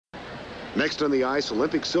Next on the ice,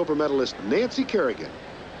 Olympic silver medalist Nancy Kerrigan.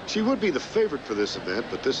 She would be the favorite for this event,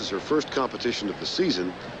 but this is her first competition of the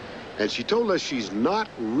season, and she told us she's not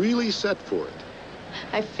really set for it.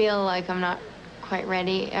 I feel like I'm not quite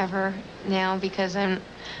ready ever now because I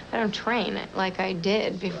don't train like I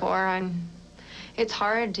did before. It's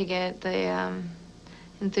hard to get the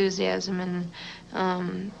enthusiasm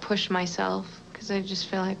and push myself, because I just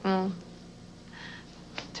feel like, well,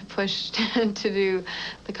 to push to do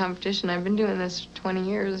the competition. I've been doing this for 20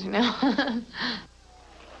 years, you know.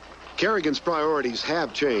 Kerrigan's priorities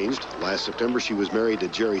have changed. Last September, she was married to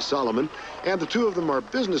Jerry Solomon, and the two of them are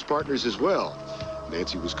business partners as well.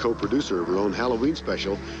 Nancy was co-producer of her own Halloween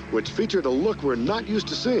special, which featured a look we're not used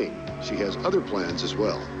to seeing. She has other plans as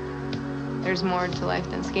well. There's more to life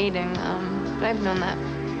than skating, but I've known that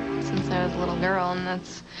since I was a little girl, and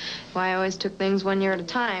that's why I always took things one year at a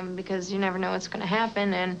time, because you never know what's going to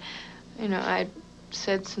happen. And, you know, I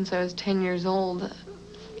said since I was 10 years old,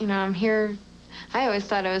 you know, I'm here. I always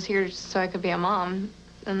thought I was here so I could be a mom,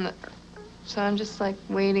 and so I'm just like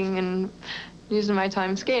waiting and using my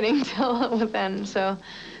time skating till then. So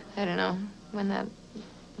I don't know when that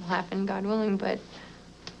will happen, God willing, but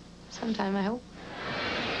sometime, I hope.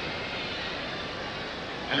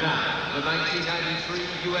 And now, the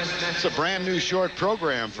 1993 U.S. It's a brand new short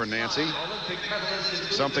program for Nancy,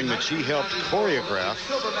 something that she helped choreograph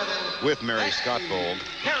with Mary Scottbold.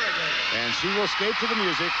 And she will skate to the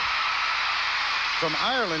music from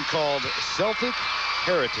Ireland called Celtic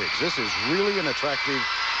Heritage. This is really an attractive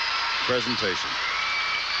presentation.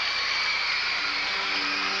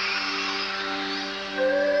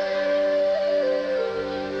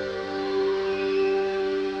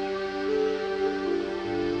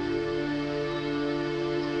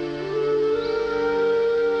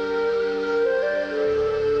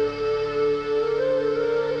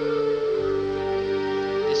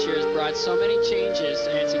 This year has brought so many changes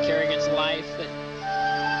to Nancy Kerrigan's life that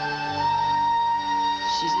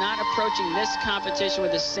she's not approaching this competition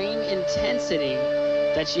with the same intensity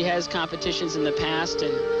that she has competitions in the past,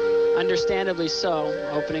 and understandably so.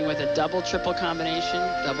 Opening with a double triple combination,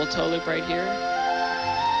 double toe loop right here,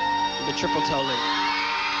 with a triple toe loop.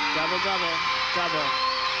 Double, double, double.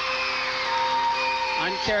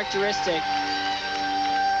 Uncharacteristic.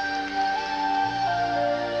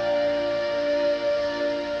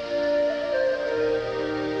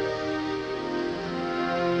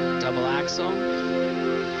 Double axel. A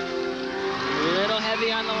little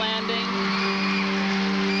heavy on the landing.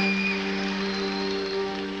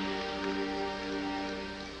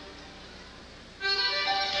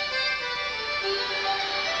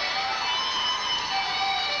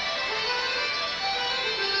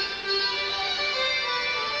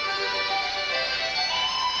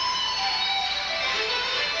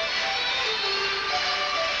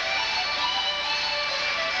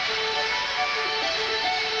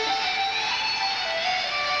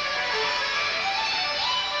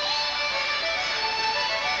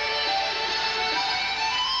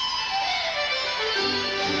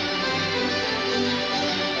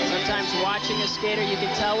 Watching a skater, you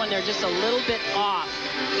can tell when they're just a little bit off.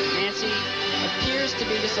 Nancy appears to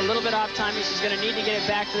be just a little bit off timing. She's going to need to get it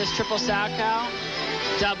back for this triple sow cow.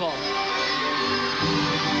 Double.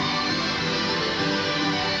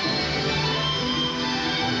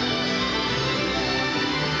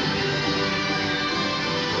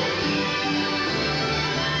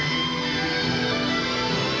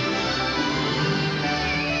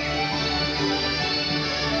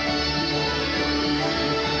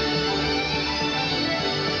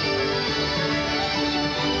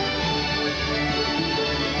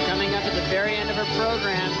 Very end of her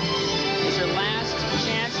program is her last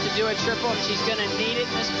chance to do a triple, and she's going to need it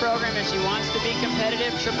in this program if she wants to be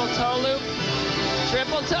competitive. Triple toe loop,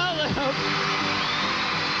 triple toe loop.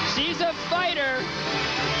 She's a fighter.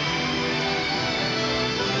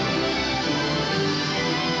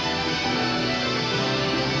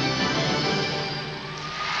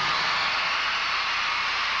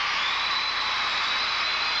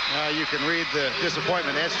 You can read the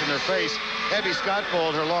disappointment etched in her face. Debbie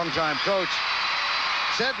Scottbold, her longtime coach,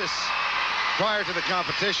 said this prior to the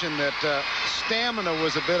competition, that stamina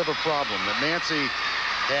was a bit of a problem, that Nancy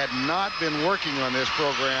had not been working on this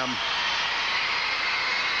program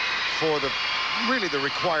for really the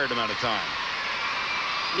required amount of time.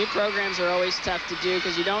 New programs are always tough to do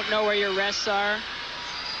because you don't know where your rests are.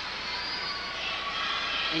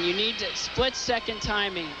 And you need to split-second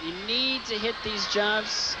timing. You need to hit these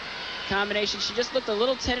jumps. Combination. She just looked a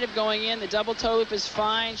little tentative going in. The double toe loop is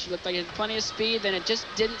fine. She looked like it had plenty of speed. Then it just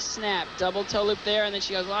didn't snap. Double toe loop there, and then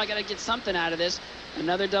she goes, well, I got to get something out of this.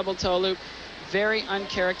 Another double toe loop. very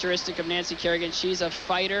uncharacteristic of Nancy Kerrigan. She's a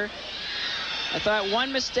fighter. I thought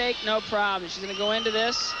one mistake, no problem. She's going to go into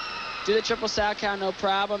this, do the triple sow cow, no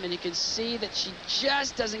problem. And you can see that she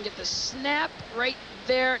just doesn't get the snap right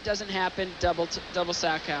there. It doesn't happen. Double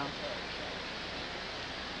sow cow.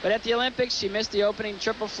 But at the Olympics, she missed the opening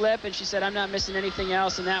triple flip, and she said, I'm not missing anything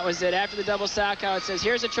else, and that was it. After the double sow cow, it says,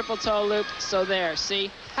 here's a triple toe loop, so there, see?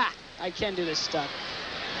 Ha! I can do this stuff.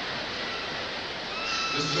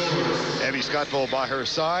 Abby Scottvold by her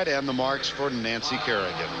side, and the marks for Nancy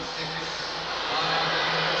Kerrigan.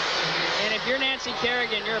 And if you're Nancy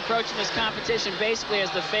Kerrigan, you're approaching this competition basically as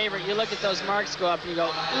the favorite. You look at those marks go up, and you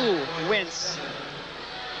go, ooh, wince.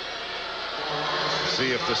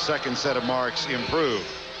 See if the second set of marks improve.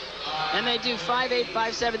 And they do 5.8,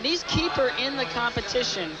 5.7. These keep her in the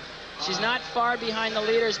competition. She's not far behind the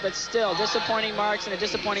leaders, but still disappointing marks and a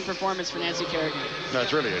disappointing performance for Nancy Kerrigan.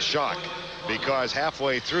 That's really a shock, because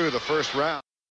halfway through the first round,